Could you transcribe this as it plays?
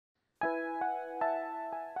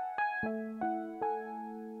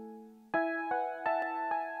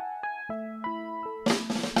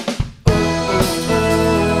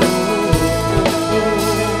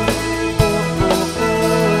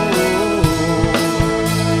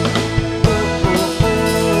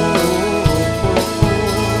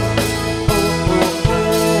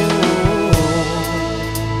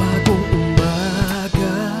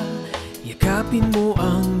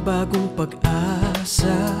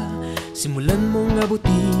Simulan mong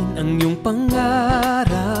abutin ang iyong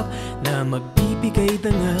pangarap na magbibigay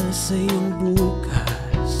dangal sa iyong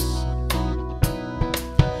bukas.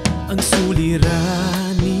 Ang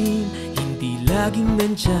suliranin, hindi laging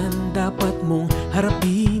nandyan, dapat mong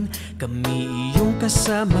harapin. Kami iyong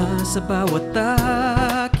kasama sa bawat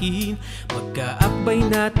takin, magkaakbay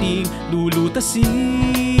nating lulutasin.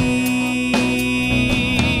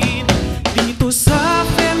 Dito sa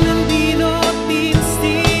Fernandino Teens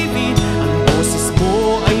TV, ang boses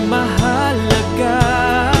mo ay mahalaga.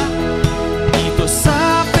 Dito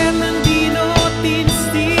sa Fernandino Teens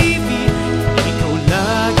TV, ikaw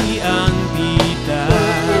lagi ang bida.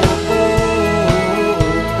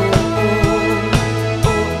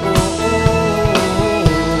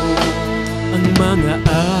 Ang mga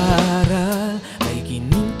aral ay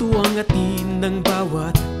ginintuang atin ng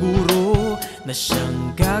bawat guro na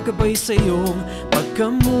siyang gagabay sa iyong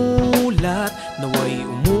pagkamulat. Naway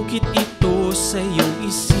umukit ito sa iyong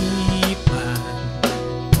isipan,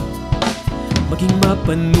 maging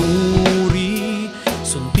mapanuri,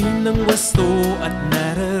 sundin ng wasto at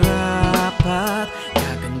nararapat.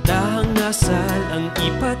 Kagandahang asal ang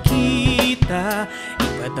ipakita,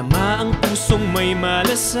 ipadama ang pusong may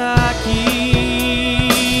malasakit.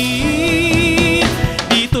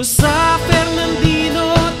 Dito sa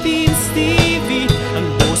Fernandino Teens TV, ang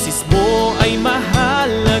boses mo ay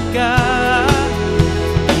mahalaga.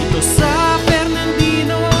 Dito sa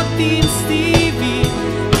Fernandino Teens TV,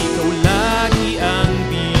 ikaw lagi ang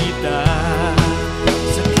bida.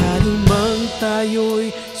 Sakali mang tayo'y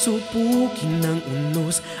subukin ng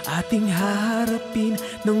unos, ating haharapin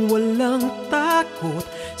ng walang takot.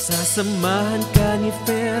 Sasamahan ka ni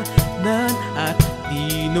Fernan at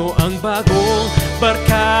Dino, ang bagong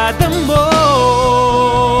barkada mo.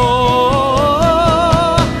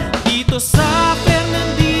 Dito sa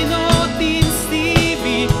Fernandino Teens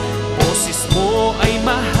TV, boses mo ay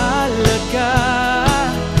mahalaga.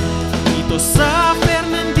 Dito sa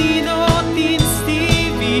Fernandino Teens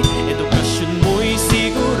TV, edukasyon mo'y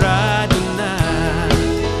sigurado na.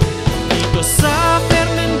 Dito sa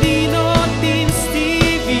Fernandino Teens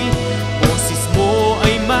TV, boses mo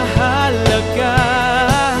ay mahalaga.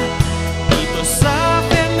 Dito sa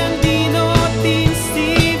Fernandino Teens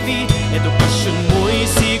TV, edukasyon mo'y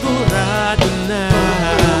sigurado na.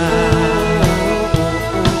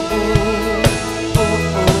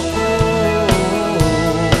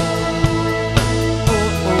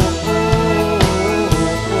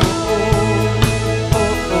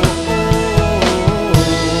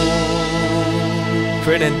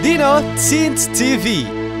 Fernandino Teens TV.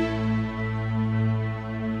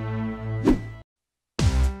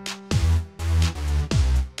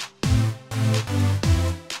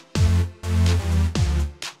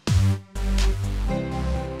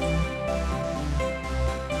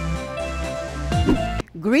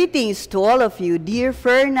 Greetings to all of you, dear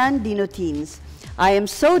Fernandino teens. I am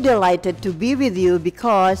so delighted to be with you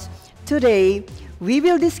because today we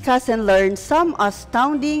will discuss and learn some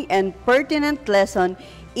astounding and pertinent lesson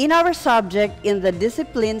in our subject in the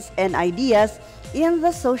disciplines and ideas in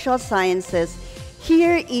the social sciences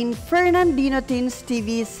here in Fernandino Teens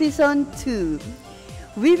TV Season 2.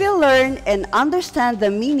 We will learn and understand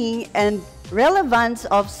the meaning and relevance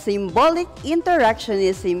of symbolic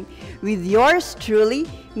interactionism with yours truly,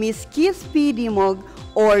 Miss Keith P. Dimog,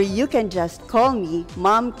 or you can just call me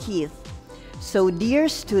Mom Keith. So dear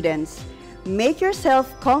students, make yourself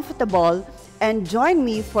comfortable and join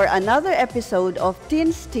me for another episode of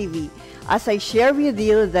Teens TV as I share with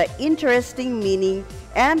you the interesting meaning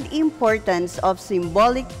and importance of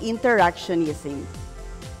symbolic interactionism.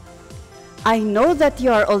 I know that you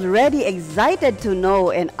are already excited to know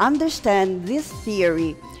and understand this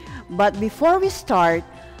theory, but before we start,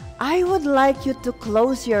 I would like you to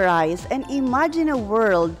close your eyes and imagine a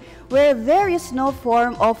world where there is no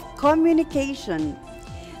form of communication.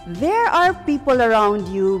 There are people around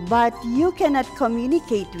you, but you cannot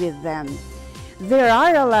communicate with them. There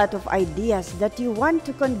are a lot of ideas that you want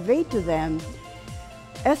to convey to them,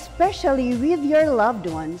 especially with your loved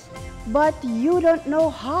ones, but you don't know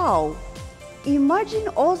how. Imagine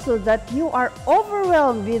also that you are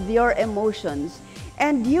overwhelmed with your emotions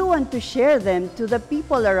and you want to share them to the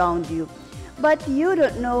people around you, but you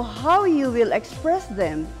don't know how you will express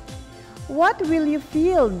them. What will you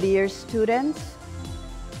feel, dear students?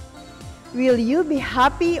 Will you be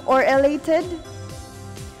happy or elated?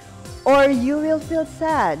 Or you will feel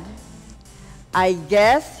sad? I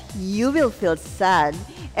guess you will feel sad,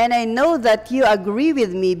 and I know that you agree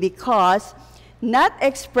with me because not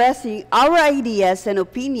expressing our ideas and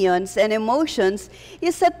opinions and emotions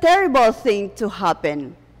is a terrible thing to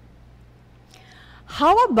happen.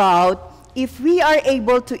 How about if we are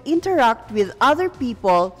able to interact with other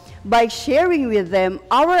people by sharing with them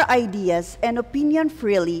our ideas and opinion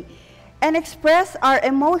freely and express our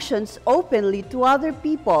emotions openly to other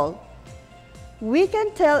people, we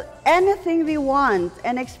can tell anything we want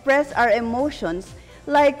and express our emotions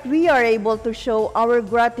like we are able to show our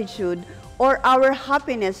gratitude or our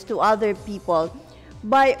happiness to other people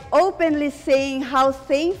by openly saying how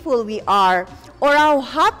thankful we are or how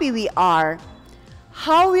happy we are.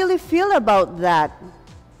 How will you feel about that?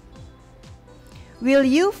 Will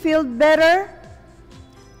you feel better?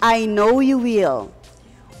 I know you will.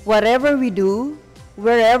 Whatever we do,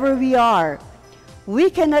 wherever we are, we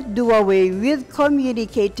cannot do away with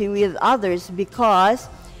communicating with others because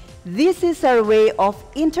this is our way of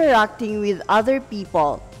interacting with other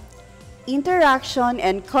people. Interaction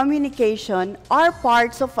and communication are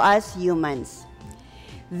parts of us humans.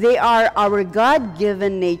 They are our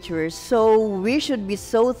God-given nature, so we should be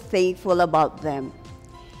so thankful about them.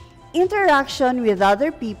 Interaction with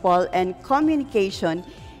other people and communication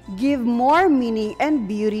give more meaning and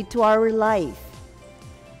beauty to our life.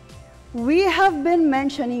 We have been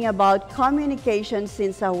mentioning about communication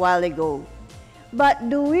since a while ago, but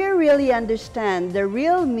do we really understand the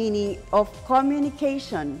real meaning of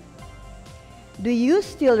communication? Do you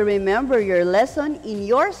still remember your lesson in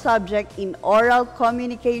your subject in oral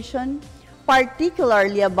communication,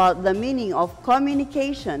 particularly about the meaning of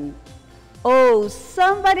communication? Oh,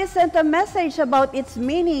 somebody sent a message about its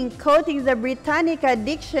meaning quoting the Britannica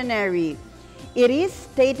Dictionary. It is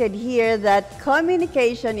stated here that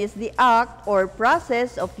communication is the act or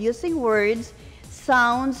process of using words,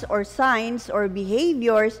 sounds, or signs or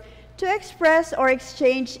behaviors to express or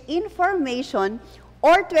exchange information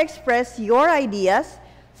or to express your ideas,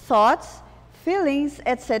 thoughts, feelings,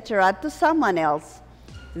 etc. to someone else.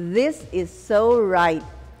 This is so right.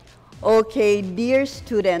 Okay, dear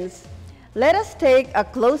students, let us take a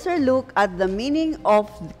closer look at the meaning of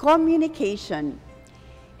communication.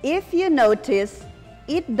 If you notice,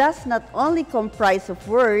 it does not only comprise of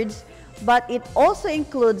words, but it also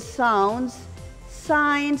includes sounds,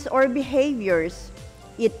 signs, or behaviors.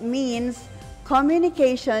 It means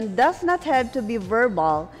communication does not have to be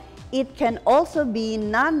verbal. It can also be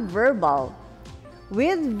non-verbal.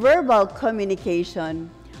 With verbal communication,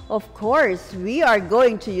 of course, we are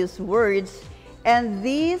going to use words, and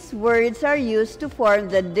these words are used to form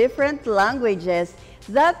the different languages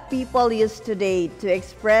that people use today to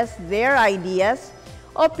express their ideas,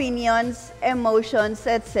 opinions, emotions,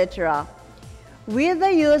 etc. With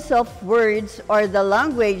the use of words or the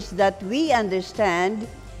language that we understand,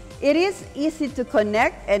 it is easy to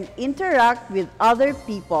connect and interact with other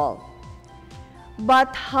people.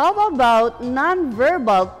 But how about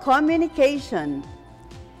nonverbal communication?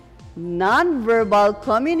 Nonverbal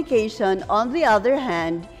communication, on the other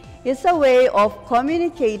hand, is a way of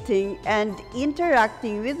communicating and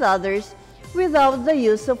interacting with others without the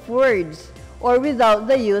use of words or without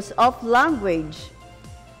the use of language.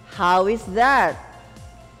 How is that?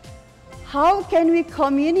 How can we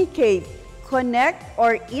communicate, connect,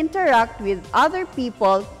 or interact with other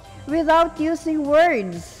people without using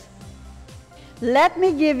words? Let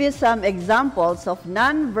me give you some examples of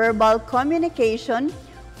nonverbal communication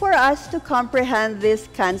for us to comprehend this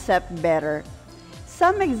concept better.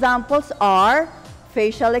 Some examples are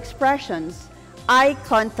facial expressions, eye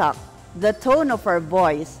contact, the tone of our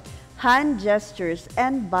voice, hand gestures,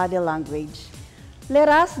 and body language. Let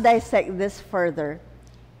us dissect this further.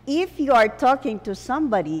 If you are talking to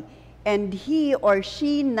somebody and he or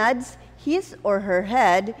she nods his or her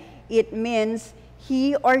head, it means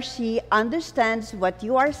he or she understands what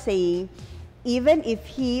you are saying, even if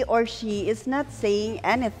he or she is not saying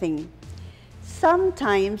anything.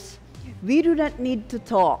 Sometimes, we do not need to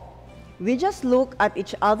talk. We just look at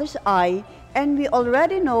each other's eye and we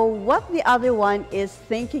already know what the other one is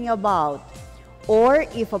thinking about. Or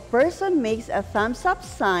if a person makes a thumbs up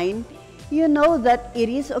sign, you know that it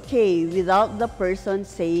is okay without the person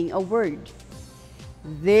saying a word.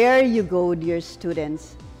 There you go, dear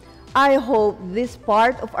students. I hope this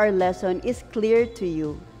part of our lesson is clear to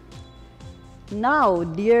you. Now,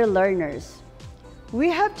 dear learners, we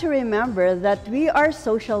have to remember that we are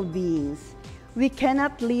social beings. We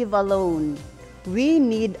cannot live alone. We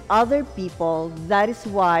need other people. That is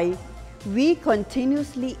why we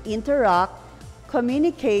continuously interact,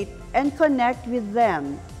 communicate, and connect with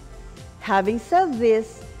them. Having said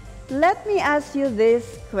this, let me ask you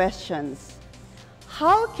these questions.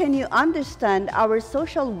 How can you understand our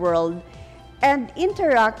social world and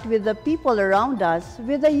interact with the people around us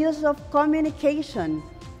with the use of communication?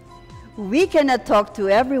 We cannot talk to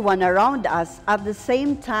everyone around us at the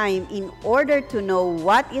same time in order to know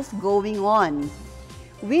what is going on.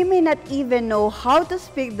 We may not even know how to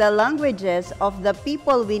speak the languages of the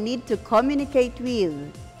people we need to communicate with.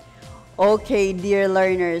 Okay, dear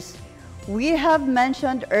learners, we have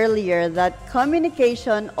mentioned earlier that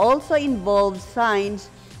communication also involves signs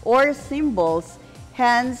or symbols.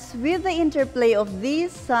 Hence, with the interplay of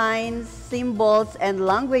these signs, symbols, and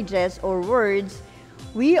languages or words,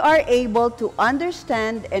 we are able to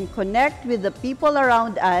understand and connect with the people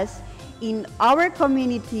around us in our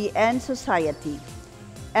community and society.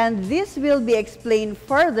 And this will be explained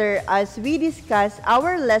further as we discuss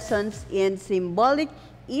our lessons in symbolic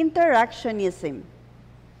interactionism.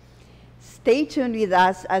 Stay tuned with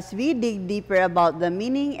us as we dig deeper about the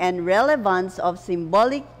meaning and relevance of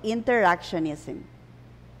symbolic interactionism.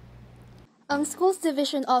 Ang Schools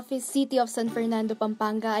Division Office City of San Fernando,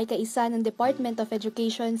 Pampanga ay kaisa ng Department of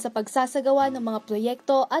Education sa pagsasagawa ng mga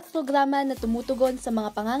proyekto at programa na tumutugon sa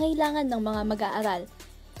mga pangangailangan ng mga mag-aaral.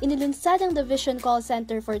 Inilunsad ang Division Call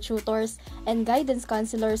Center for Tutors and Guidance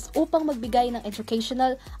Counselors upang magbigay ng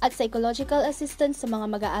educational at psychological assistance sa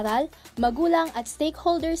mga mag-aaral, magulang at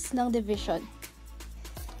stakeholders ng Division.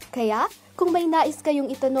 Kaya, kung may nais kayong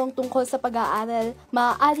itanong tungkol sa pag-aaral,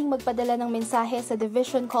 maaaring magpadala ng mensahe sa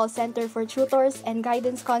Division Call Center for Tutors and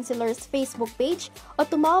Guidance Counselors Facebook page o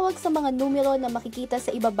tumawag sa mga numero na makikita sa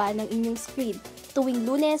ibaba ng inyong screen tuwing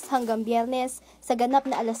Lunes hanggang Biyernes sa ganap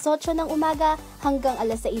na alas 8 ng umaga hanggang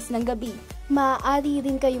alas 6 ng gabi. Maaari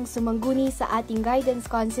rin kayong sumangguni sa ating guidance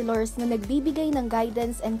counselors na nagbibigay ng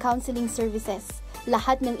guidance and counseling services.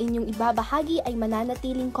 Lahat ng inyong ibabahagi ay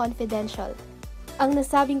mananatiling confidential. Ang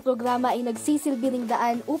nasabing programa ay nagsisilbing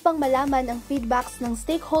daan upang malaman ang feedbacks ng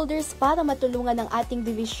stakeholders para matulungan ang ating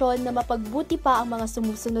divisyon na mapagbuti pa ang mga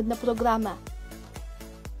sumusunod na programa.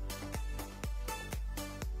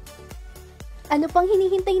 Ano pang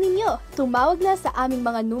hinihintay ninyo? Tumawag na sa aming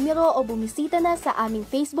mga numero o bumisita na sa aming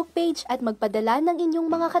Facebook page at magpadala ng inyong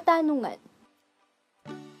mga katanungan.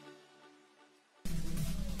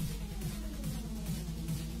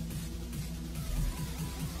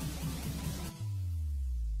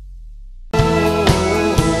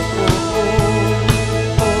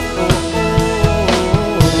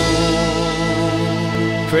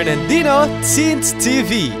 Fernandino Teens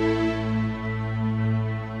TV.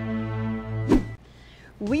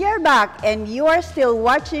 We are back and you are still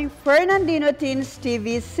watching Fernandino Teens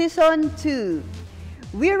TV Season 2.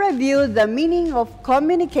 We reviewed the meaning of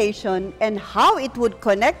communication and how it would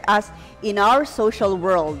connect us in our social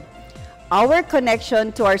world. Our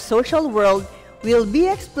connection to our social world will be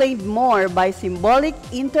explained more by symbolic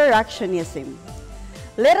interactionism.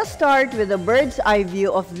 Let us start with a bird's eye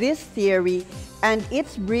view of this theory and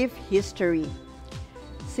its brief history.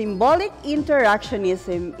 Symbolic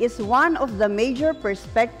interactionism is one of the major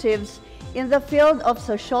perspectives in the field of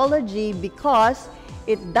sociology because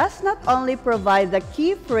it does not only provide the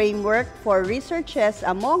key framework for researches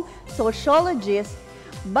among sociologists,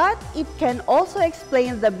 but it can also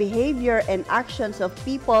explain the behavior and actions of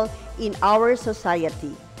people in our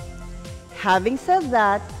society. Having said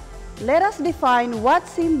that, let us define what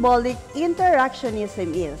symbolic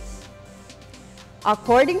interactionism is.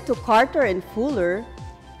 According to Carter and Fuller,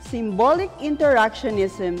 symbolic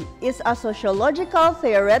interactionism is a sociological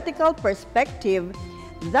theoretical perspective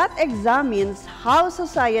that examines how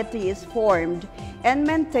society is formed and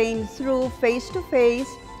maintained through face-to-face,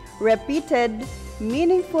 repeated,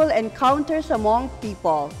 meaningful encounters among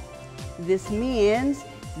people. This means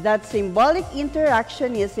that symbolic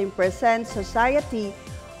interactionism presents society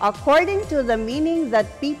according to the meaning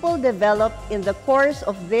that people develop in the course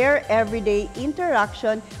of their everyday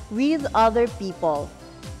interaction with other people.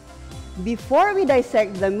 Before we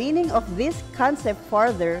dissect the meaning of this concept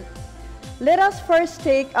further, let us first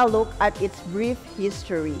take a look at its brief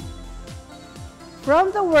history.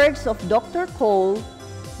 From the works of Dr. Cole,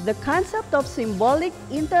 the concept of symbolic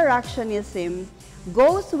interactionism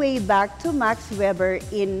goes way back to Max Weber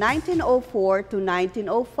in 1904 to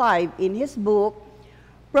 1905 in his book,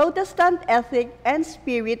 Protestant Ethic and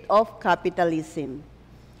Spirit of Capitalism.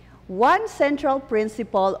 One central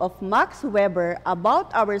principle of Max Weber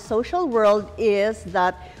about our social world is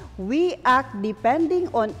that we act depending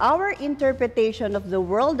on our interpretation of the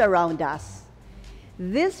world around us.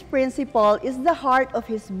 This principle is the heart of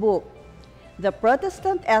his book, The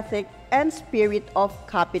Protestant Ethic and Spirit of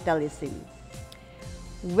Capitalism.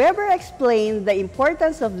 Weber explained the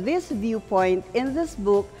importance of this viewpoint in this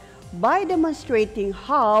book by demonstrating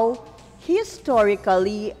how,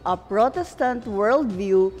 historically, a Protestant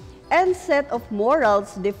worldview and set of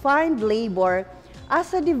morals defined labor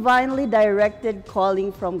as a divinely directed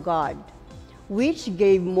calling from God, which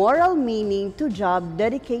gave moral meaning to job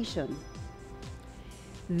dedication.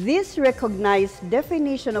 This recognized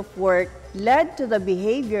definition of work led to the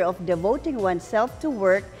behavior of devoting oneself to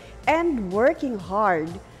work and working hard,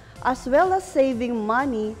 as well as saving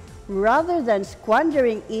money rather than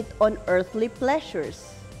squandering it on earthly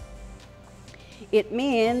pleasures. It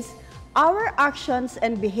means our actions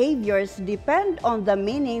and behaviors depend on the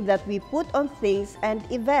meaning that we put on things and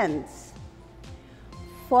events.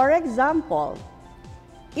 For example,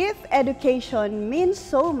 if education means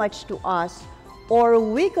so much to us, or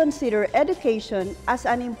we consider education as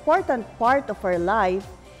an important part of our life,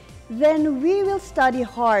 then we will study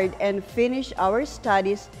hard and finish our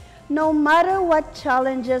studies no matter what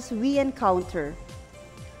challenges we encounter.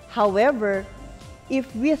 However,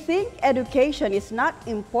 if we think education is not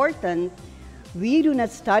important, we do not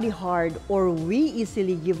study hard or we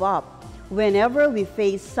easily give up whenever we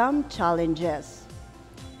face some challenges.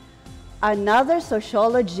 Another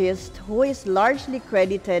sociologist who is largely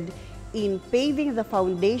credited in paving the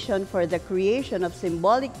foundation for the creation of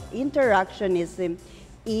symbolic interactionism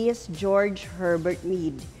is George Herbert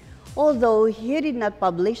Mead, although he did not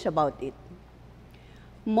publish about it.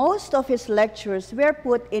 Most of his lectures were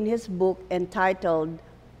put in his book entitled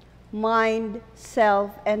Mind,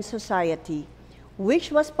 Self, and Society,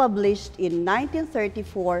 which was published in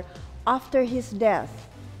 1934 after his death.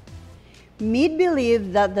 Mead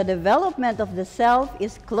believed that the development of the self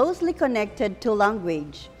is closely connected to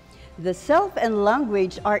language. The self and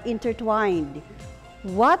language are intertwined.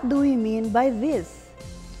 What do we mean by this?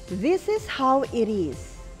 This is how it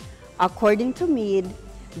is. According to Mead,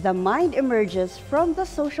 the mind emerges from the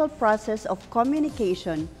social process of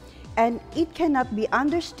communication, and it cannot be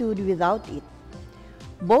understood without it.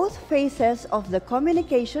 Both phases of the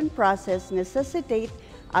communication process necessitate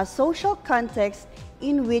a social context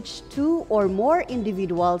in which two or more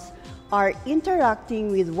individuals are interacting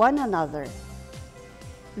with one another.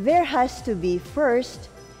 There has to be, first,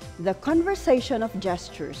 the conversation of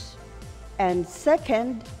gestures, and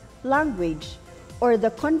second, language, or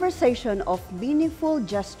the conversation of meaningful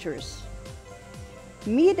gestures.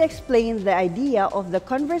 Mead explained the idea of the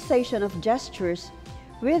conversation of gestures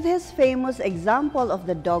with his famous example of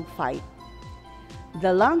the dog fight.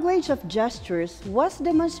 The language of gestures was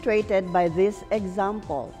demonstrated by this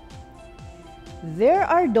example. There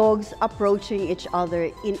are dogs approaching each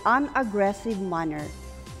other in an aggressive manner.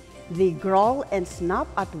 They growl and snap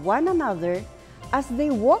at one another as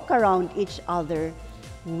they walk around each other,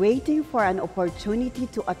 waiting for an opportunity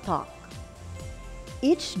to attack.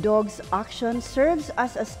 Each dog's action serves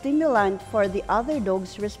as a stimulant for the other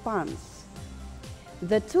dog's response.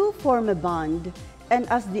 The two form a bond, and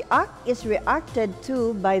as the act is reacted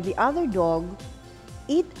to by the other dog,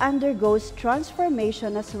 it undergoes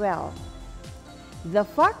transformation as well. The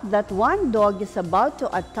fact that one dog is about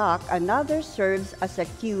to attack another serves as a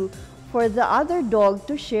cue for the other dog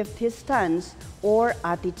to shift his stance or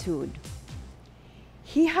attitude.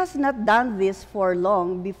 He has not done this for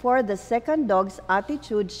long before the second dog's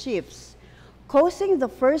attitude shifts, causing the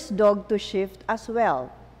first dog to shift as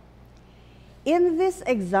well. In this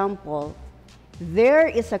example, there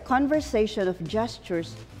is a conversation of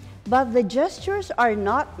gestures, but the gestures are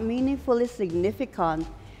not meaningfully significant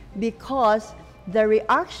because the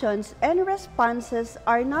reactions and responses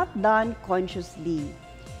are not done consciously.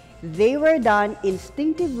 They were done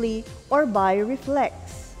instinctively or by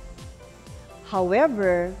reflex.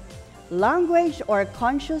 However, language or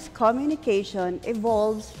conscious communication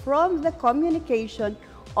evolves from the communication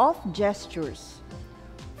of gestures.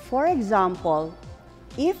 For example,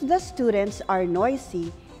 if the students are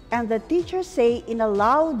noisy and the teacher say in a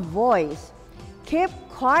loud voice, "Keep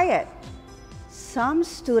quiet," some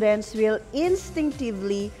students will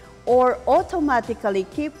instinctively or automatically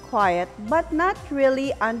keep quiet but not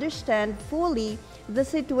really understand fully the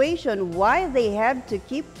situation why they have to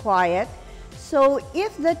keep quiet. So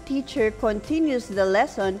if the teacher continues the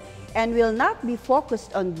lesson and will not be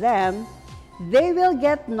focused on them, they will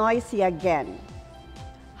get noisy again.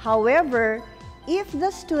 However, if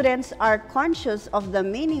the students are conscious of the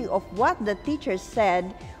meaning of what the teacher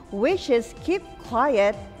said, which is keep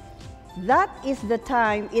quiet, that is the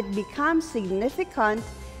time it becomes significant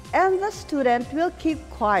and the student will keep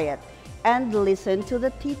quiet and listen to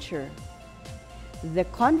the teacher. The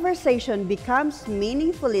conversation becomes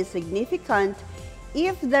meaningfully significant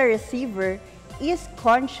if the receiver is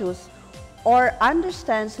conscious or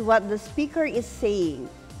understands what the speaker is saying.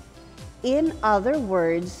 In other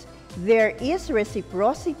words, there is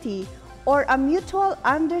reciprocity or a mutual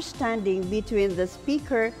understanding between the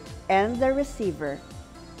speaker and the receiver.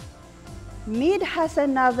 Mead has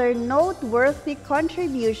another noteworthy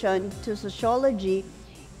contribution to sociology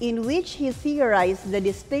in which he theorized the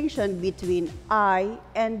distinction between I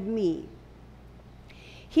and me.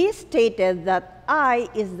 He stated that I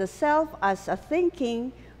is the self as a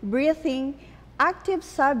thinking, breathing, active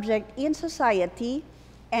subject in society,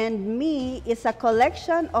 and me is a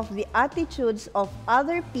collection of the attitudes of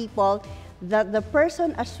other people that the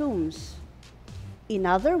person assumes. In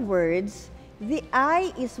other words, the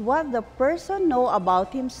I is what the person knows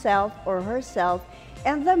about himself or herself,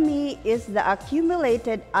 and the me is the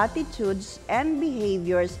accumulated attitudes and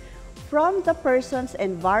behaviors from the person's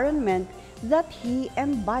environment that he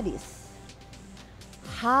embodies.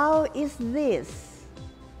 How is this?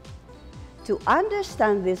 To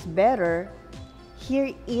understand this better,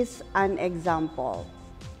 here is an example.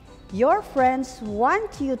 Your friends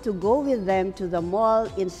want you to go with them to the mall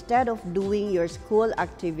instead of doing your school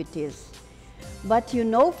activities. But you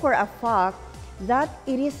know for a fact that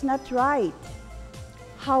it is not right.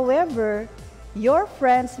 However, your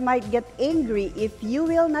friends might get angry if you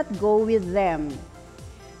will not go with them.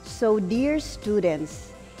 So, dear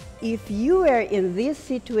students, if you are in this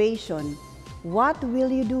situation, what will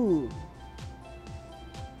you do?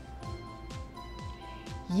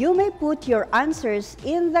 You may put your answers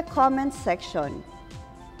in the comment section.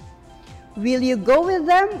 Will you go with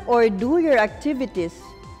them or do your activities?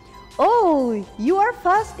 Oh, you are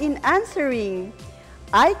fast in answering.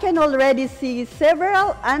 I can already see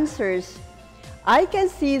several answers. I can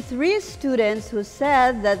see 3 students who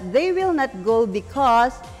said that they will not go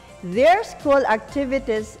because their school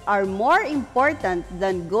activities are more important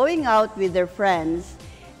than going out with their friends.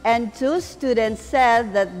 And 2 students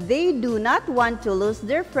said that they do not want to lose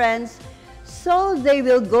their friends, so they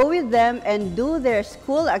will go with them and do their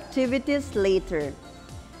school activities later.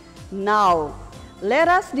 Now, let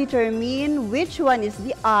us determine which one is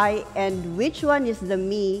the I and which one is the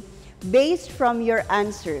me based from your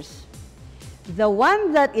answers. The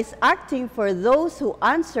one that is acting for those who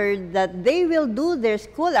answered that they will do their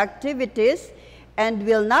school activities and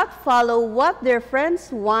will not follow what their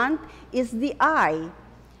friends want is the I.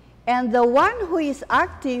 And the one who is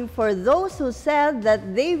acting for those who said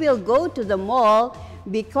that they will go to the mall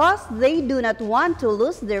because they do not want to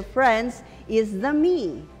lose their friends is the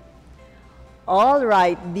me. All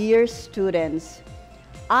right, dear students,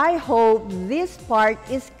 I hope this part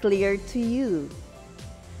is clear to you.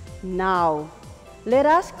 Now, let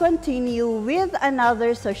us continue with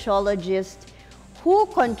another sociologist who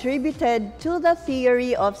contributed to the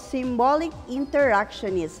theory of symbolic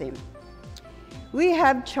interactionism. We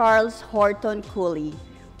have Charles Horton Cooley,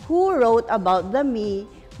 who wrote about the me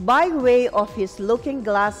by way of his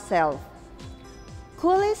looking-glass self.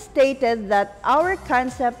 Cooley stated that our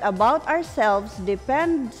concept about ourselves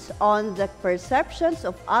depends on the perceptions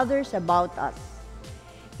of others about us.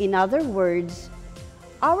 In other words,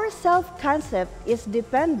 our self-concept is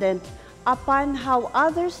dependent upon how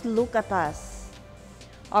others look at us.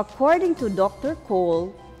 According to Dr.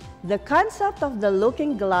 Cole, the concept of the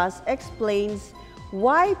looking glass explains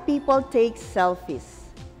why people take selfies.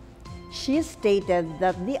 She stated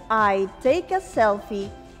that the I take a selfie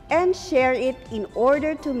and share it in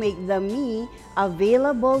order to make the me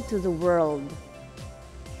available to the world.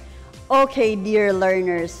 Okay, dear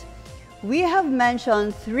learners, we have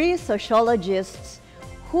mentioned 3 sociologists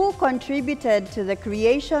who contributed to the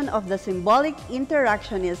creation of the symbolic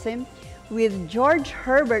interactionism, with George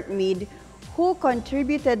Herbert Mead, who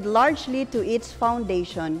contributed largely to its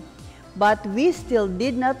foundation. But we still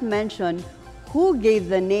did not mention who gave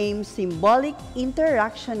the name symbolic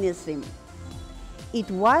interactionism. It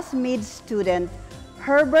was Mead's student,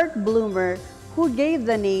 Herbert Bloomer, who gave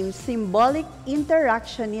the name symbolic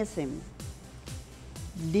interactionism.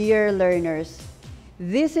 Dear learners,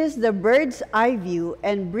 this is the bird's eye view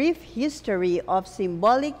and brief history of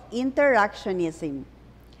symbolic interactionism.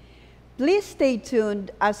 Please stay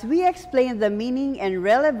tuned as we explain the meaning and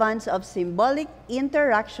relevance of symbolic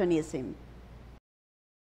interactionism.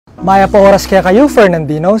 Maya po oras kaya kayo,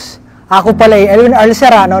 Fernandinos. Ako pala ay Elwin Arl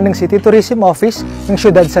Serrano ng City Tourism Office ng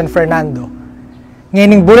Siyudad San Fernando.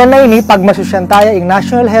 Ngayong bulan na ini, pagmasusyantaya ang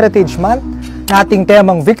National Heritage Month na ating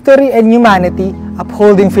temang Victory and Humanity,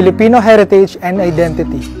 Upholding Filipino Heritage and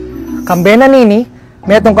Identity. Kambena nini,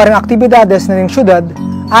 metong karang aktibidades na ng siyudad,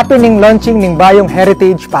 atin ng launching ng bayong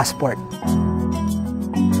Heritage Passport.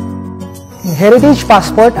 Yung Heritage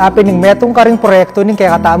Passport, apin ng metong karing proyekto ng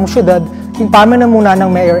kakatamong syudad, yung paminamuna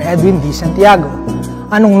ng Mayor Edwin D. Santiago.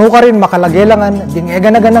 Anong nuka rin makalagelangan, ding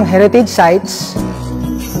eganagan ng heritage sites,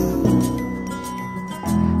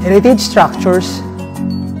 heritage structures,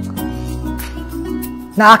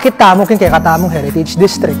 na akit tamo king kakatamong heritage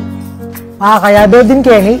district. Makakayado din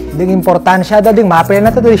kini, ding importansya da ding mapila na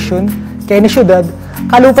tradisyon, kini syudad,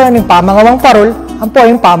 kalupa na ning pamangawang parol, ang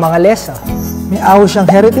poing pamangalesa. May awo siyang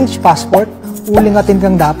heritage passport, uling atin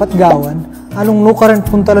kang dapat gawan, anong nukaran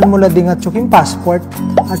puntalan mo lading at tsuking passport,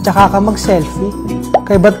 at saka ka mag-selfie.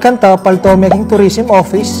 Kay ba't kanta, palto making tourism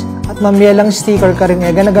office, at mamiyalang sticker ka rin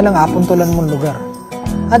egan-aganang apuntulan mong lugar.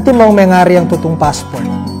 At timong may ngari ang tutong passport.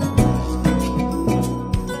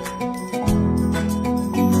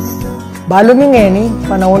 Balo mi ngeni,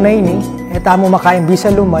 panahon na ini, etamo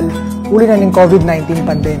makaimbisa lumal, uli na ning COVID-19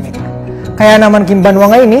 pandemic. Kaya naman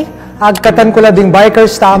kimbanwa ngayon agkatan ko la ding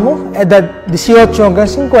bikers tamo, edad 18 hanggang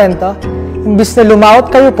 50, imbis na lumaot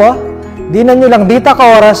kayo po, di na nyo lang dita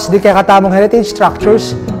ka oras di kaya katamong heritage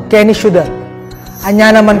structures, keni syudad.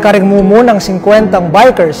 Anya naman karing mumunang 50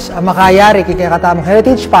 bikers ang makayari kaya katamong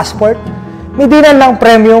heritage passport, midinan lang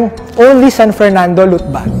premium only San Fernando loot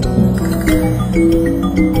bag.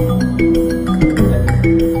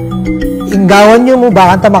 Inggawan nyo mo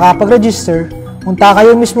bakanta makapag-register, munta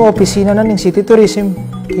kayo mismo opisina na ng City Tourism,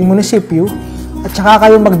 ng munisipyo, at saka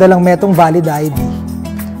kayo magdalang metong valid ID.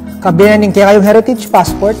 Kabinan ng kaya kayong heritage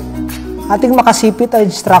passport, ating makasipit ang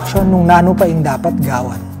instruction nung nano pa ing dapat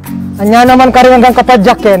gawan. Anya naman ka rin hanggang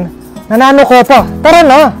kapadyakin, nanano ko pa, tara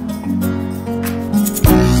na!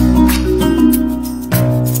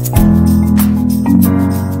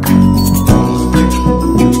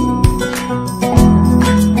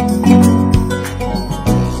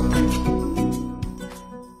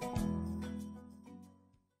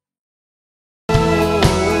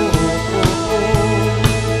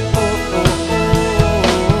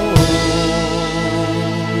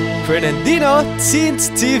 Fernandino Teens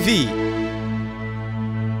TV.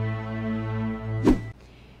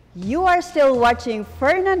 You are still watching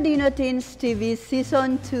Fernandino Teens TV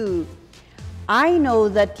Season 2. I know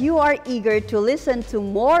that you are eager to listen to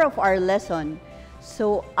more of our lesson,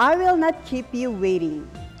 so I will not keep you waiting.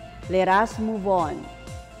 Let us move on.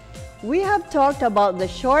 We have talked about the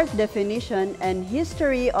short definition and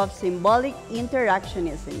history of symbolic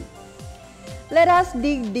interactionism. Let us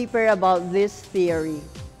dig deeper about this theory.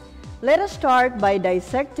 Let us start by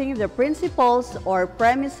dissecting the principles or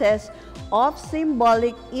premises of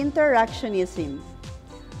symbolic interactionism.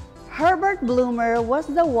 Herbert Blumer was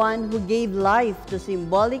the one who gave life to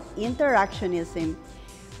symbolic interactionism,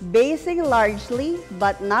 basing largely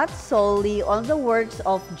but not solely on the works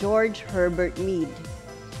of George Herbert Mead.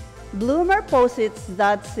 Blumer posits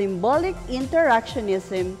that symbolic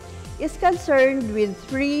interactionism is concerned with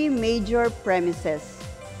three major premises.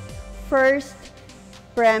 First,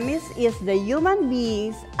 premise is the human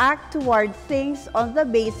beings act toward things on the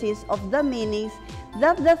basis of the meanings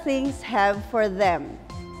that the things have for them.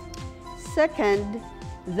 Second,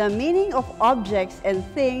 the meaning of objects and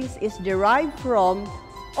things is derived from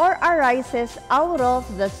or arises out of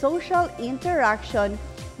the social interaction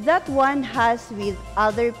that one has with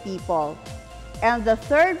other people. And the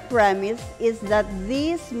third premise is that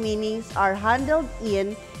these meanings are handled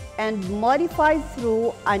in and modified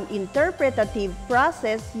through an interpretative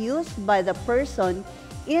process used by the person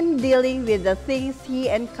in dealing with the things he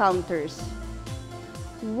encounters.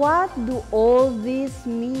 What do all these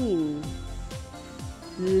mean?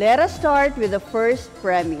 Let us start with the first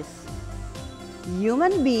premise.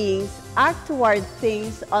 Human beings act toward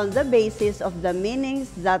things on the basis of the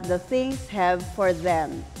meanings that the things have for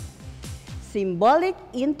them. Symbolic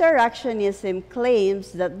interactionism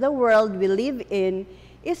claims that the world we live in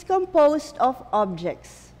is composed of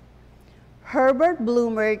objects. Herbert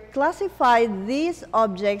Blumer classified these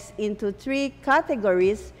objects into three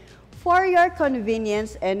categories for your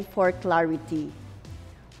convenience and for clarity.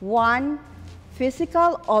 1.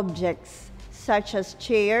 Physical objects, such as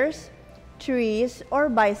chairs, trees, or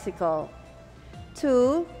bicycle.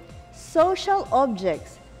 2. Social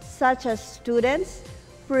objects, such as students,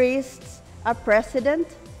 priests, a president,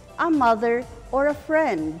 a mother, or a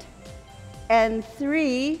friend. And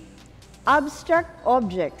 3. Abstract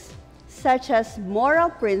objects, such as moral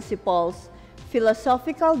principles,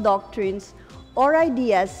 philosophical doctrines, or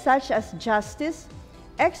ideas such as justice,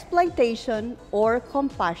 exploitation, or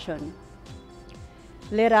compassion.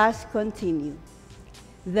 Let us continue.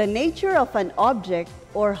 The nature of an object,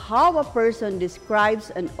 or how a person describes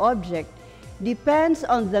an object, depends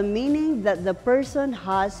on the meaning that the person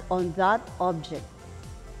has on that object.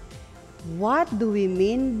 What do we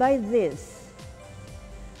mean by this?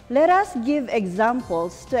 Let us give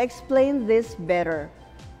examples to explain this better.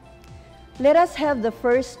 Let us have the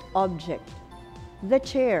first object, the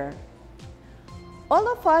chair.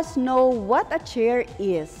 All of us know what a chair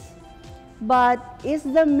is, but is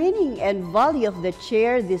the meaning and value of the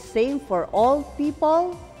chair the same for all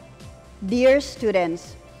people? Dear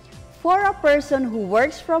students, for a person who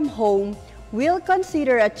works from home will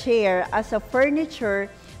consider a chair as a furniture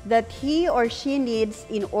that he or she needs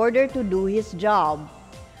in order to do his job.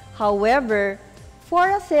 However,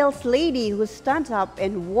 for a sales lady who stands up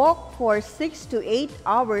and walks for 6 to 8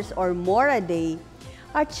 hours or more a day,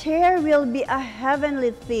 a chair will be a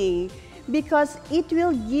heavenly thing because it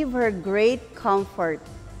will give her great comfort.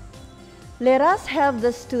 Let us have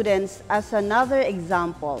the students as another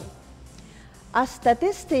example. A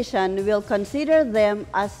statistician will consider them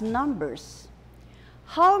as numbers.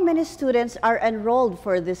 How many students are enrolled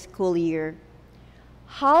for this school year?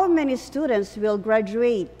 How many students will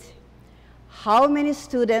graduate? How many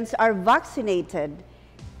students are vaccinated?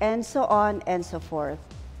 And so on and so forth.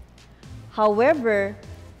 However,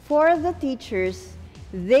 for the teachers,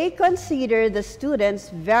 they consider the students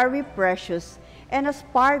very precious and as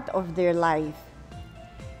part of their life.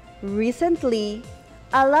 Recently,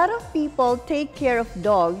 a lot of people take care of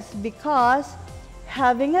dogs because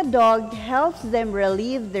having a dog helps them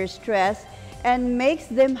relieve their stress and makes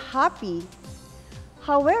them happy.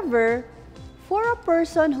 However, for a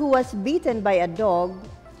person who was bitten by a dog,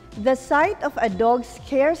 the sight of a dog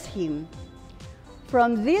scares him.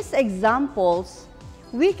 From these examples,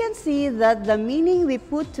 we can see that the meaning we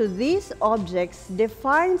put to these objects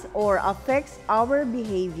defines or affects our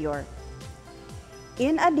behavior.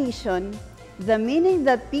 In addition, the meaning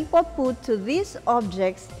that people put to these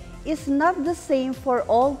objects is not the same for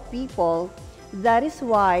all people. That is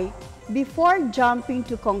why, before jumping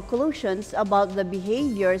to conclusions about the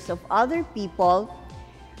behaviors of other people,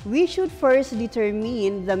 we should first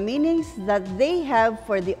determine the meanings that they have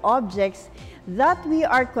for the objects that we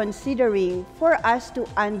are considering for us to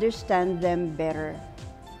understand them better.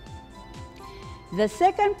 The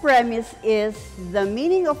second premise is the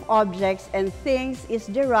meaning of objects and things is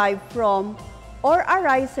derived from or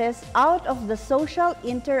arises out of the social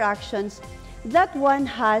interactions that one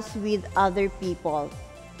has with other people.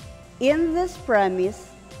 In this premise,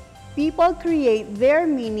 people create their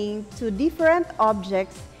meaning to different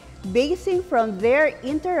objects basing from their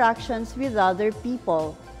interactions with other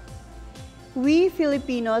people. We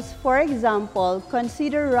Filipinos, for example,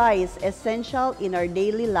 consider rice essential in our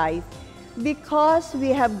daily life because we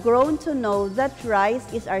have grown to know that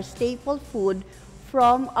rice is our staple food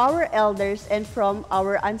from our elders and from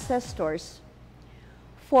our ancestors.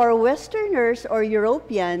 For Westerners or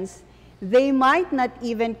Europeans, they might not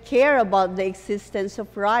even care about the existence of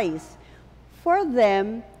rice. For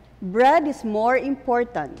them, bread is more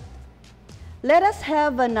important. Let us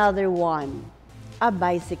have another one, a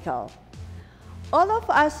bicycle. All of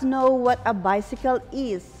us know what a bicycle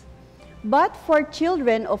is, but for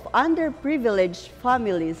children of underprivileged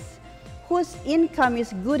families whose income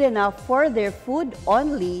is good enough for their food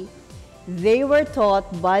only, they were taught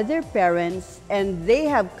by their parents and they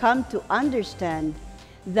have come to understand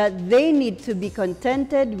that they need to be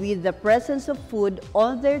contented with the presence of food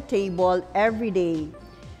on their table every day.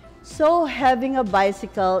 So having a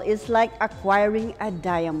bicycle is like acquiring a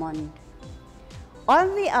diamond.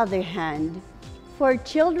 On the other hand, for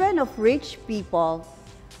children of rich people,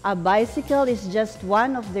 a bicycle is just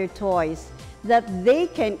one of their toys that they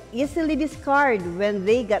can easily discard when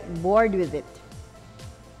they get bored with it.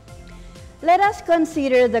 Let us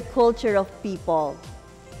consider the culture of people.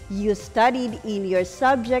 You studied in your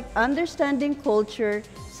subject Understanding Culture,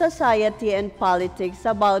 Society, and Politics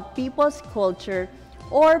about people's culture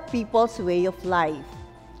or people's way of life.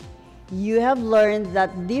 You have learned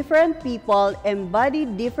that different people embody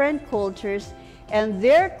different cultures and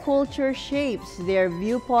their culture shapes their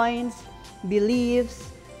viewpoints,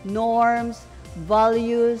 beliefs, norms,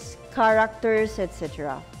 values, characters,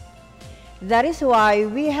 etc. That is why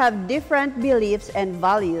we have different beliefs and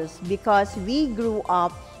values because we grew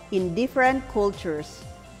up in different cultures.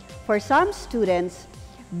 For some students,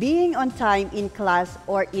 being on time in class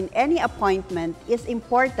or in any appointment is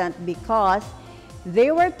important because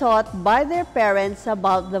they were taught by their parents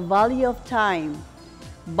about the value of time.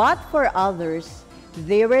 But for others,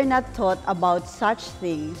 they were not taught about such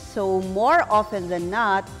things, so more often than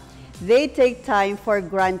not, they take time for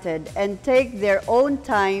granted and take their own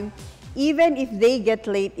time even if they get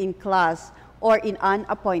late in class or in an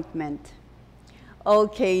appointment.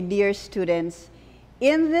 Okay, dear students,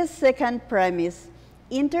 in this second premise,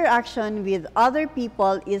 interaction with other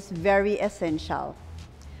people is very essential.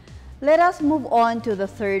 Let us move on to the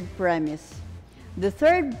third premise. The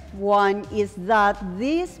third one is that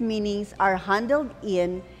these meanings are handled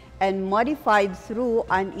in and modified through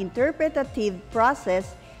an interpretative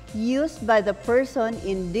process used by the person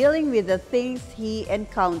in dealing with the things he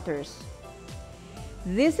encounters.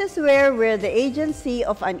 This is where the agency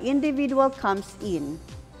of an individual comes in.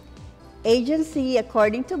 Agency,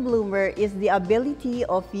 according to Bloomer, is the ability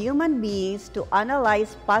of human beings to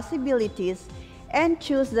analyze possibilities and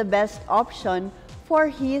choose the best option for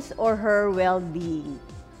his or her well-being.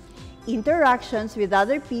 Interactions with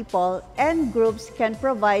other people and groups can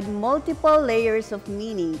provide multiple layers of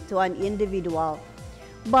meaning to an individual,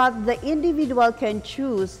 but the individual can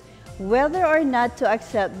choose whether or not to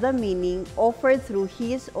accept the meaning offered through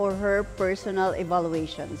his or her personal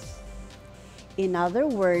evaluations. In other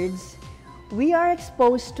words, we are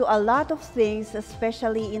exposed to a lot of things,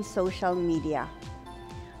 especially in social media.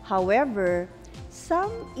 However,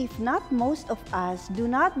 some, if not most of us, do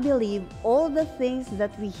not believe all the things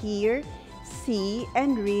that we hear, see,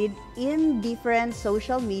 and read in different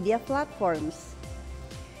social media platforms.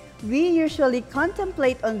 We usually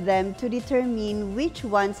contemplate on them to determine which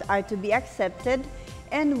ones are to be accepted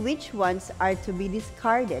and which ones are to be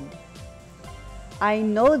discarded. I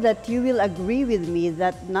know that you will agree with me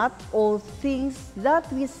that not all things that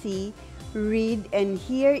we see, read, and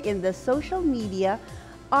hear in the social media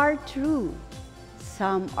are true.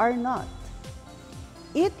 Some are not.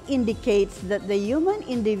 It indicates that the human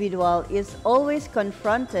individual is always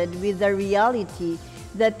confronted with the reality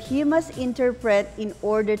that he must interpret in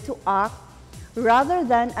order to act, rather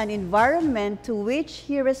than an environment to which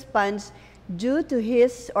he responds due to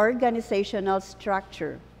his organizational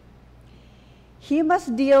structure. He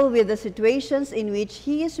must deal with the situations in which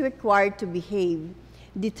he is required to behave,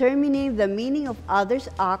 determining the meaning of others'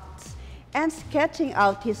 acts and sketching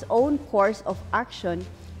out his own course of action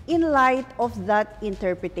in light of that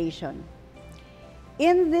interpretation.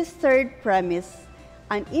 In this third premise,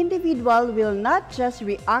 an individual will not just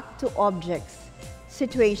react to objects,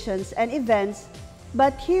 situations, and events,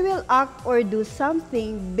 but he will act or do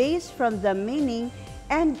something based from the meaning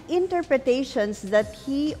and interpretations that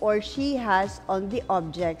he or she has on the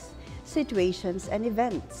objects, situations, and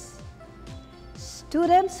events.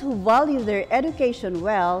 Students who value their education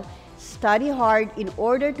well study hard in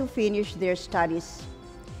order to finish their studies.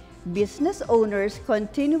 Business owners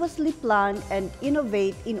continuously plan and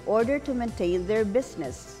innovate in order to maintain their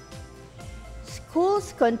business.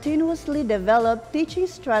 Schools continuously develop teaching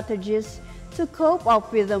strategies to cope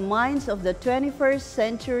up with the minds of the 21st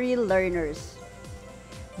century learners.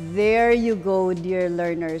 There you go, dear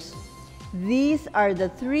learners. These are the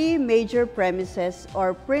three major premises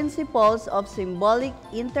or principles of symbolic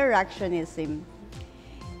interactionism.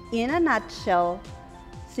 In a nutshell,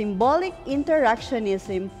 symbolic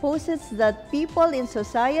interactionism posits that people in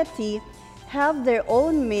society have their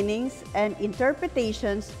own meanings and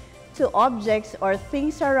interpretations to objects or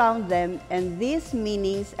things around them, and these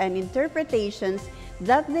meanings and interpretations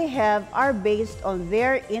that they have are based on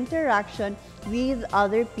their interaction with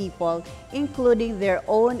other people, including their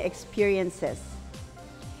own experiences.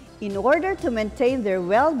 In order to maintain their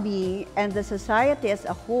well-being and the society as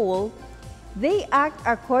a whole, they act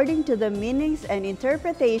according to the meanings and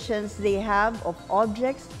interpretations they have of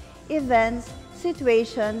objects, events,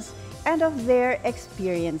 situations, and of their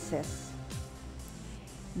experiences.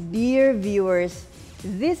 Dear viewers,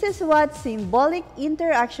 this is what symbolic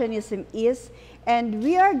interactionism is, and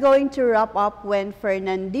we are going to wrap up when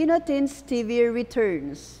Fernandino Teens TV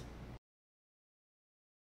returns.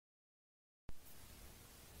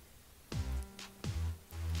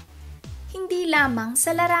 Hindi lamang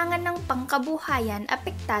sa larangan ng pangkabuhayan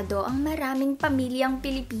apektado ang maraming pamilyang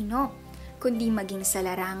Pilipino, kundi maging sa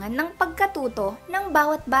larangan ng pagkatuto ng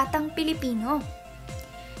bawat batang Pilipino.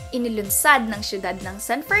 Inilunsad ng siyudad ng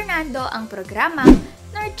San Fernando ang programang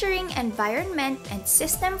Nurturing Environment and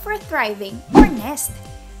System for Thriving or NEST,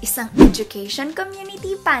 isang education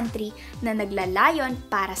community pantry na naglalayon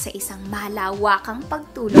para sa isang malawakang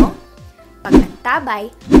pagtulong,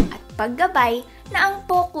 paglantabay at paggabay na ang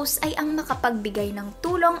focus ay ang makapagbigay ng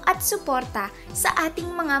tulong at suporta sa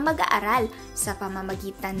ating mga mag-aaral sa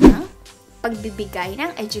pamamagitan ng pagbibigay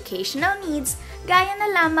ng educational needs gaya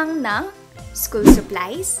na lamang ng school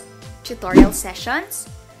supplies, tutorial sessions,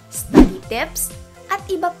 study tips, at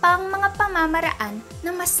iba pang mga pamamaraan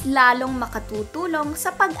na mas lalong makatutulong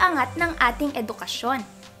sa pag-angat ng ating edukasyon.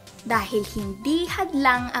 Dahil hindi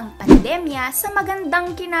hadlang ang pandemya sa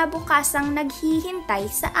magandang kinabukasang naghihintay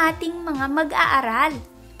sa ating mga mag-aaral.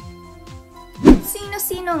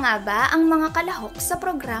 Sino-sino nga ba ang mga kalahok sa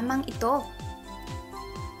programang ito?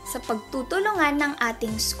 Sa pagtutulungan ng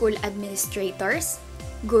ating school administrators,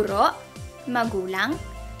 guro, magulang,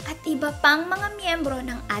 at iba pang mga miyembro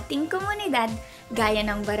ng ating komunidad gaya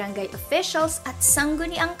ng barangay officials at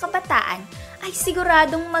sangguniang kabataan ay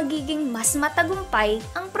siguradong magiging mas matagumpay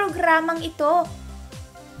ang programang ito.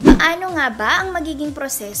 Paano nga ba ang magiging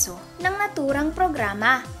proseso ng naturang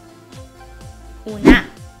programa? Una,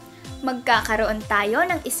 magkakaroon tayo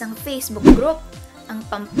ng isang Facebook group, ang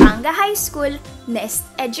Pampanga High School Nest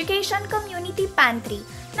Education Community Pantry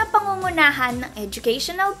na pangungunahan ng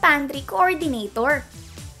Educational Pantry Coordinator.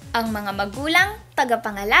 Ang mga magulang,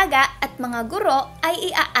 tagapangalaga at mga guro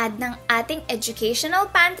ay ia-add ng ating Educational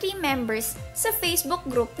Pantry members sa Facebook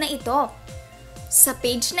group na ito. Sa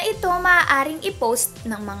page na ito, maaaring i-post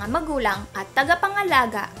ng mga magulang at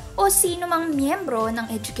tagapangalaga o sino mang miyembro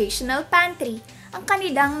ng Educational Pantry ang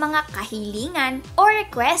kanilang mga kahilingan o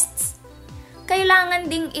requests.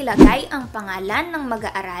 Kailangan ding ilagay ang pangalan ng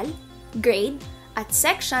mag-aaral, grade, at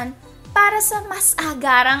section para sa mas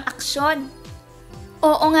agarang aksyon.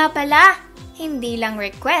 Oo nga pala, hindi lang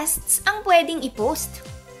requests ang pwedeng i-post.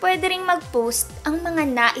 Pwede ring mag-post ang mga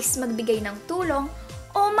nais magbigay ng tulong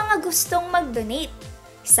o mga gustong mag-donate.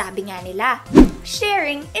 Sabi nga nila,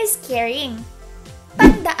 sharing is caring.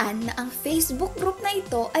 Tandaan na ang Facebook group na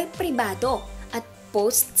ito ay pribado at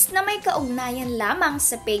posts na may kaugnayan lamang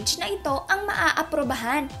sa page na ito ang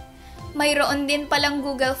maaaprobahan. Mayroon din palang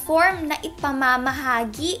Google Form na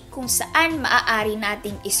ipamamahagi kung saan maaari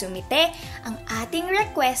nating isumite ang ating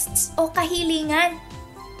requests o kahilingan.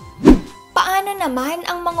 Paano naman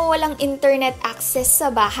ang mga walang internet access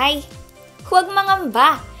sa bahay? Huwag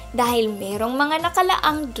mangamba dahil merong mga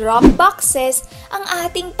nakalaang drop boxes ang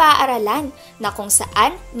ating paaralan na kung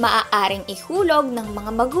saan maaaring ihulog ng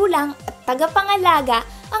mga magulang at tagapangalaga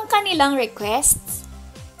ang kanilang requests.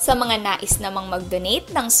 Sa mga nais namang mag-donate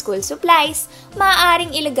ng school supplies, maaaring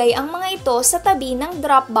ilagay ang mga ito sa tabi ng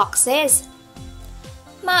drop boxes.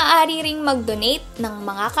 Maaari ring mag-donate ng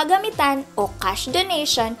mga kagamitan o cash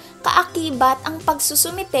donation kaakibat ang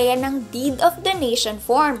pagsusumite ng deed of donation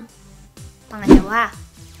form. Pangalawa,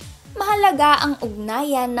 mahalaga ang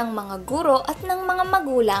ugnayan ng mga guro at ng mga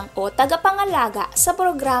magulang o tagapangalaga sa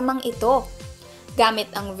programang ito.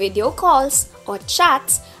 Gamit ang video calls o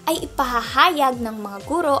chats ay ipahahayag ng mga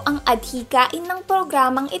guro ang adhikain ng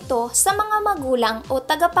programang ito sa mga magulang o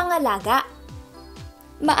tagapangalaga.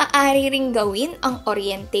 Maaari ring gawin ang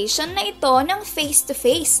orientation na ito ng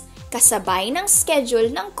face-to-face kasabay ng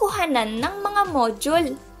schedule ng kuhanan ng mga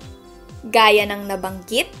module. Gaya ng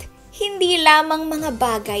nabanggit, hindi lamang mga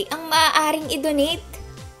bagay ang maaaring i-donate.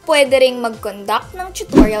 Pwede ring mag-conduct ng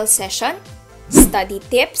tutorial session, study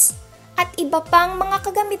tips, at iba pang mga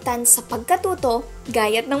kagamitan sa pagkatuto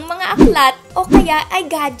gaya ng mga aklat o kaya ay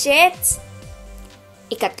gadgets.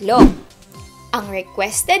 Ikatlo, ang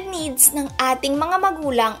requested needs ng ating mga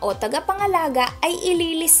magulang o tagapangalaga ay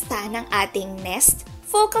ililista ng ating Nest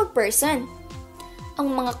focal person.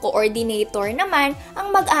 Ang mga coordinator naman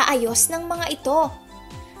ang mag-aayos ng mga ito.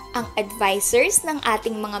 Ang advisors ng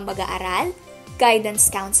ating mga mag-aaral,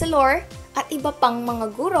 guidance counselor, at iba pang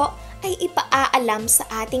mga guro ay ipaalam sa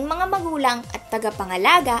ating mga magulang at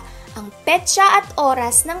tagapangalaga ang petsa at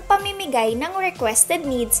oras ng pamimigay ng requested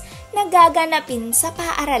needs na gaganapin sa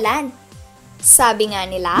paaralan. Sabi nga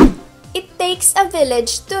nila, it takes a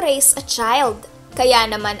village to raise a child. Kaya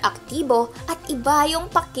naman aktibo at iba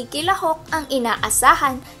yung pakikilahok ang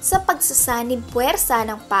inaasahan sa pagsasanib puwersa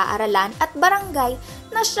ng paaralan at barangay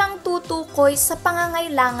na siyang tutukoy sa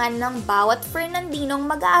pangangailangan ng bawat Fernandinong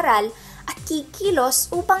mag-aaral at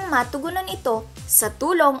kikilos upang matugunan ito sa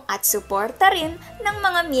tulong at suporta rin ng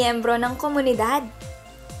mga miyembro ng komunidad.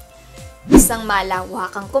 Isang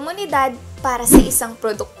malawakang komunidad para sa isang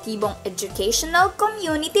produktibong educational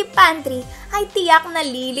community pantry ay tiyak na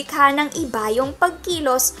lilikha ng iba yung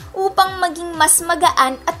pagkilos upang maging mas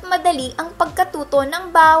magaan at madali ang pagkatuto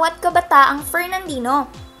ng bawat kabataang Fernandino.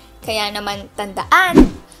 Kaya naman tandaan,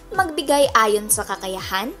 magbigay ayon sa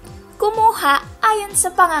kakayahan, kumuha ayon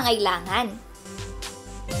sa pangangailangan.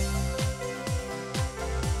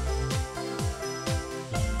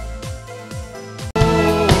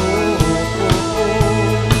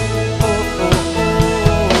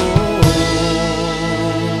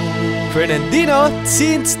 Fernandino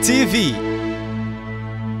Teens TV.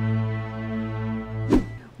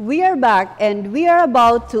 We are back and we are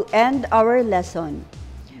about to end our lesson.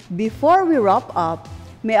 Before we wrap up,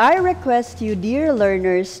 may I request you, dear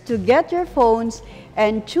learners, to get your phones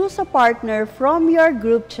and choose a partner from your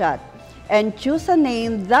group chat and choose a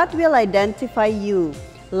name that will identify you,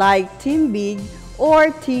 like Team Big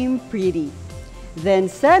or Team Pretty.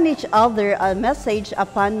 Then send each other a message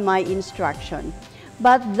upon my instruction.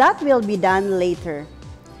 But that will be done later.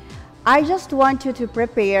 I just want you to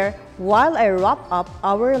prepare while I wrap up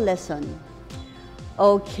our lesson.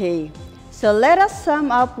 Okay, so let us sum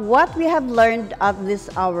up what we have learned at this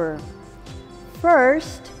hour.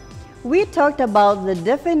 First, We talked about the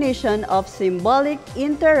definition of symbolic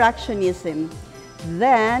interactionism.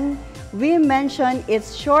 Then, we mentioned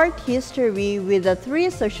its short history with the three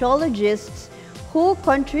sociologists who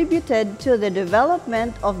contributed to the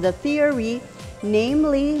development of the theory,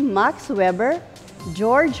 namely Max Weber,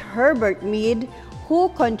 George Herbert Mead, who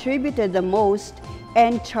contributed the most,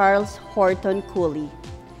 and Charles Horton Cooley.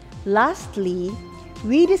 Lastly,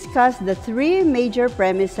 we discussed the three major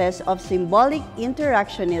premises of symbolic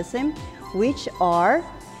interactionism, which are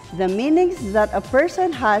the meanings that a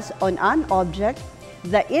person has on an object,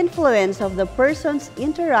 the influence of the person's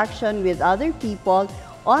interaction with other people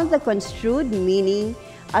on the construed meaning,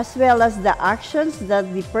 as well as the actions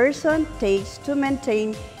that the person takes to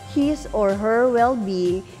maintain his or her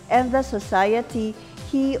well-being and the society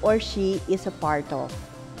he or she is a part of.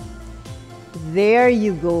 There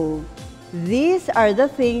you go. These are the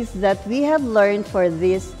things that we have learned for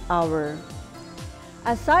this hour.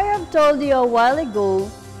 As I have told you a while ago,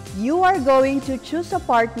 you are going to choose a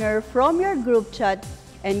partner from your group chat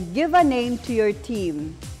and give a name to your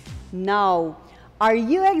team. Now, are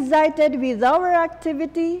you excited with our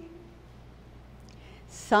activity?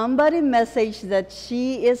 Somebody messaged that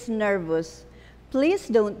she is nervous. Please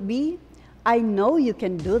don't be. I know you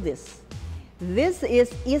can do this. This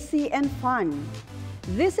is easy and fun.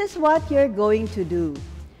 This is what you're going to do.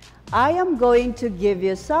 I am going to give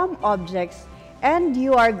you some objects and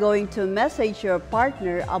you are going to message your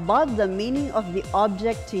partner about the meaning of the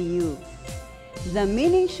object to you. The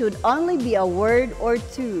meaning should only be a word or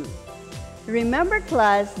two. Remember,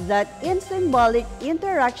 class, that in symbolic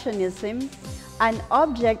interactionism, an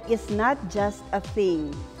object is not just a thing.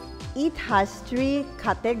 It has three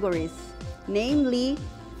categories, namely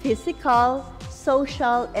physical,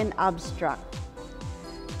 social, and abstract.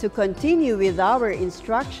 To continue with our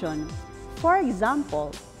instruction, for example,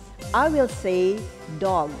 I will say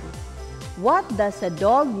dog. What does a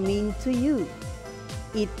dog mean to you?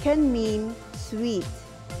 It can mean sweet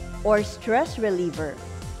or stress reliever,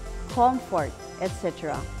 comfort,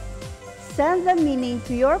 etc. Send the meaning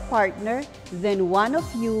to your partner, then one of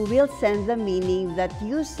you will send the meaning that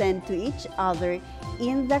you send to each other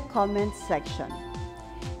in the comment section.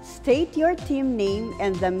 State your team name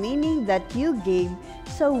and the meaning that you gave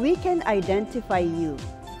so we can identify you.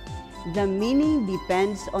 The meaning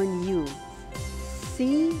depends on you.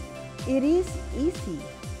 See, it is easy.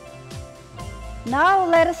 Now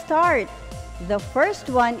let us start. The first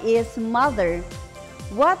one is mother.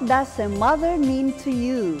 What does a mother mean to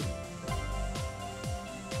you?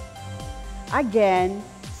 Again,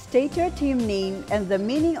 state your team name and the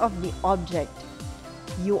meaning of the object.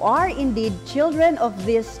 You are indeed children of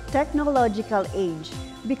this technological age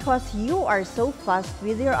because you are so fast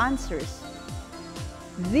with your answers.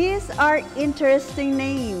 These are interesting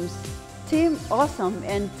names, Team Awesome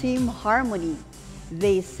and Team Harmony.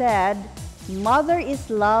 They said, Mother is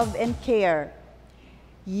love and care.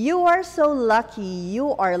 You are so lucky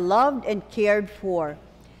you are loved and cared for.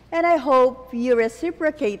 And I hope you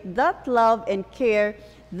reciprocate that love and care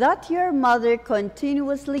that your mother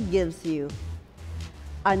continuously gives you.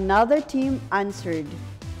 Another team answered,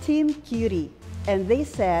 Team Cutie, and they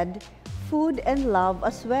said, food and love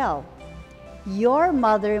as well. Your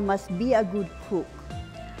mother must be a good cook.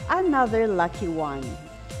 Another lucky one.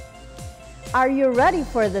 Are you ready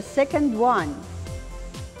for the second one?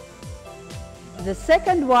 The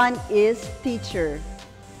second one is teacher.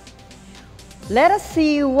 Let us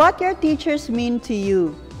see what your teachers mean to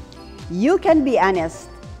you. You can be honest.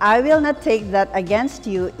 I will not take that against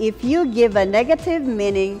you if you give a negative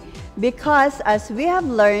meaning because, as we have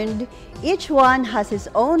learned, each one has his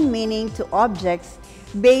own meaning to objects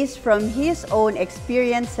based from his own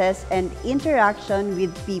experiences and interaction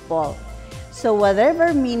with people. So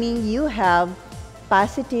whatever meaning you have,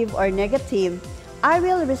 positive or negative, I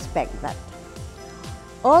will respect that.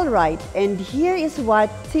 All right, and here is what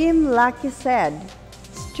Team Lucky said,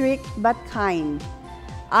 strict but kind.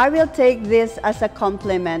 I will take this as a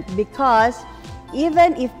compliment because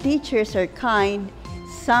even if teachers are kind,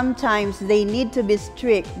 sometimes they need to be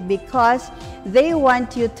strict because they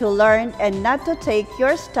want you to learn and not to take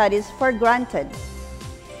your studies for granted.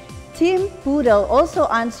 Team Poodle also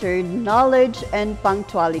answered knowledge and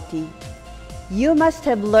punctuality. You must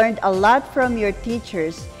have learned a lot from your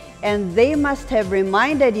teachers and they must have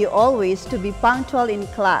reminded you always to be punctual in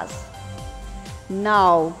class.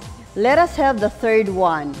 Now, let us have the third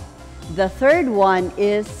one. The third one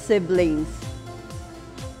is siblings.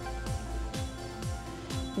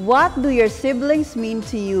 What do your siblings mean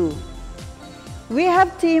to you? We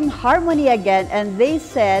have Team Harmony again and they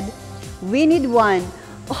said, we need one.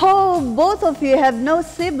 Oh, both of you have no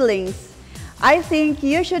siblings. I think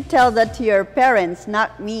you should tell that to your parents,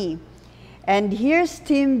 not me. And here's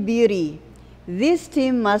Team Beauty. This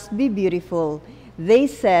team must be beautiful. They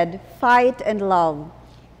said, fight and love.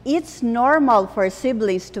 It's normal for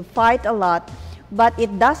siblings to fight a lot, but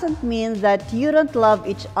it doesn't mean that you don't love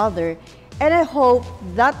each other. And I hope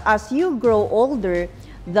that as you grow older,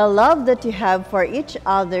 the love that you have for each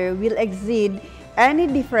other will exceed any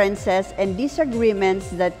differences and disagreements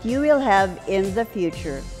that you will have in the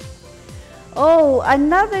future. Oh,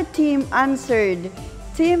 another team answered,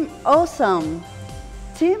 Team Awesome.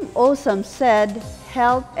 Team Awesome said,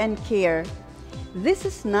 help and care. This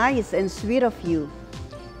is nice and sweet of you.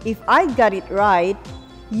 If I got it right,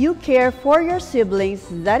 you care for your siblings,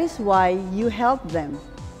 that is why you help them.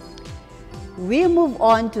 We move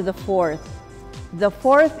on to the fourth. The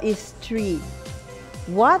fourth is tree.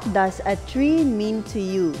 What does a tree mean to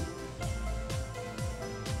you?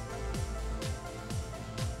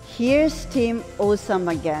 Here's Team Awesome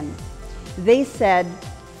again. They said,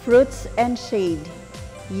 fruits and shade.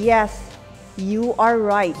 Yes, you are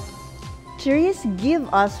right. Trees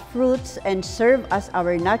give us fruits and serve as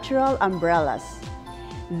our natural umbrellas.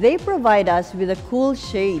 They provide us with a cool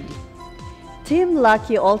shade. Team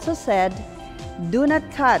Lucky also said, do not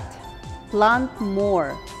cut, plant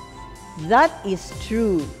more. That is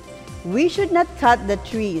true. We should not cut the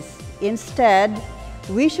trees. Instead,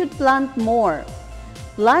 we should plant more.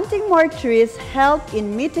 Planting more trees help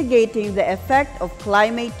in mitigating the effect of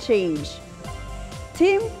climate change.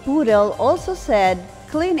 Team Poodle also said,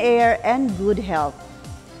 clean air and good health.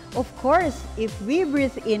 Of course, if we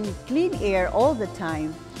breathe in clean air all the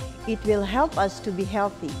time, it will help us to be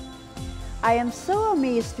healthy. I am so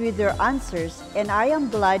amazed with your answers, and I am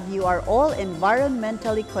glad you are all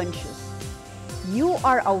environmentally conscious. You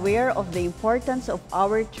are aware of the importance of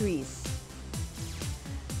our trees.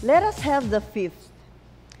 Let us have the fifth.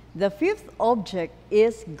 The fifth object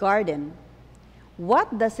is garden.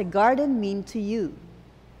 What does a garden mean to you?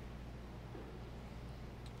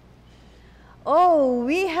 Oh,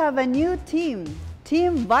 we have a new team,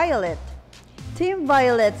 Team Violet. Team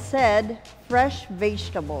Violet said, fresh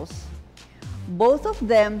vegetables. Both of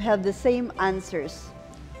them have the same answers.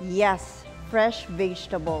 Yes, fresh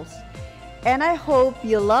vegetables. And I hope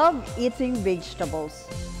you love eating vegetables.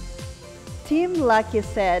 Team Lucky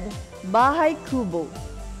said, Bahay Kubo.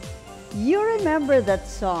 You remember that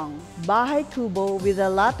song, Bahay Kubo, with a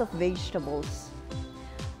lot of vegetables.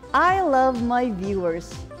 I love my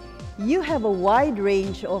viewers. You have a wide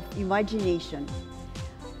range of imagination.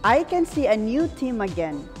 I can see a new team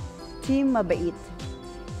again, Team Mabait.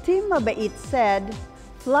 Team Mabait said,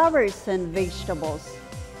 flowers and vegetables.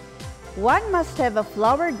 One must have a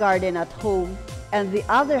flower garden at home and the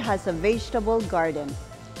other has a vegetable garden.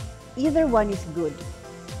 Either one is good.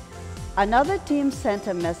 Another team sent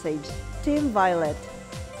a message, Team Violet.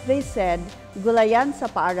 They said, gulayan sa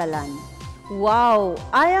paaralan. Wow,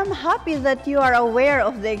 I am happy that you are aware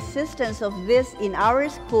of the existence of this in our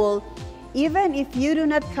school, even if you do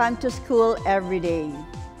not come to school every day.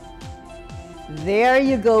 There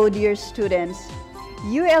you go, dear students.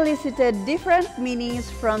 You elicited different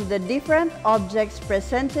meanings from the different objects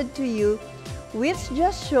presented to you, which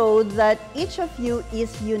just showed that each of you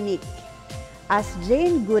is unique. As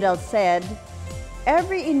Jane Goodall said,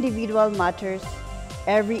 every individual matters,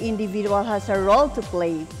 every individual has a role to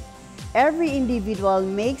play, every individual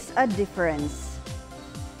makes a difference.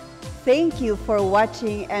 Thank you for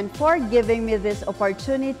watching and for giving me this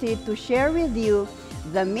opportunity to share with you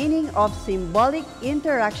the meaning of symbolic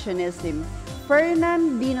interactionism,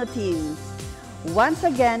 Fernandino teams. Once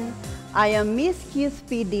again, I am Miss Keith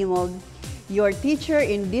P. Dimog, your teacher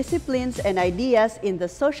in disciplines and ideas in the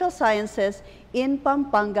social sciences in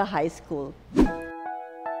Pampanga High School.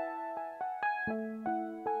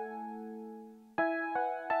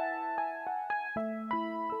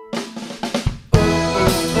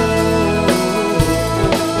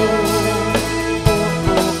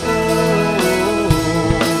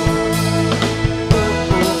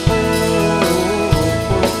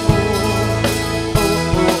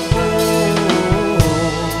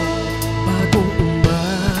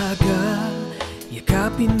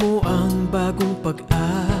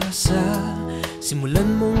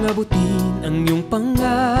 Simulan mong abutin ang iyong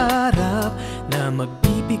pangarap na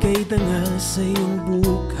magbibigay dangal sa iyong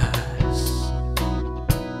bukas.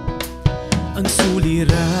 Ang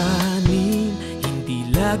suliranin, hindi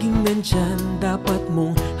laging nandyan, dapat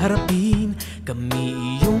mong harapin.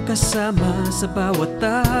 Kami iyong kasama sa bawat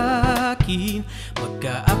takin,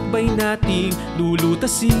 magkaakbay nating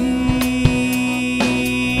lulutasin.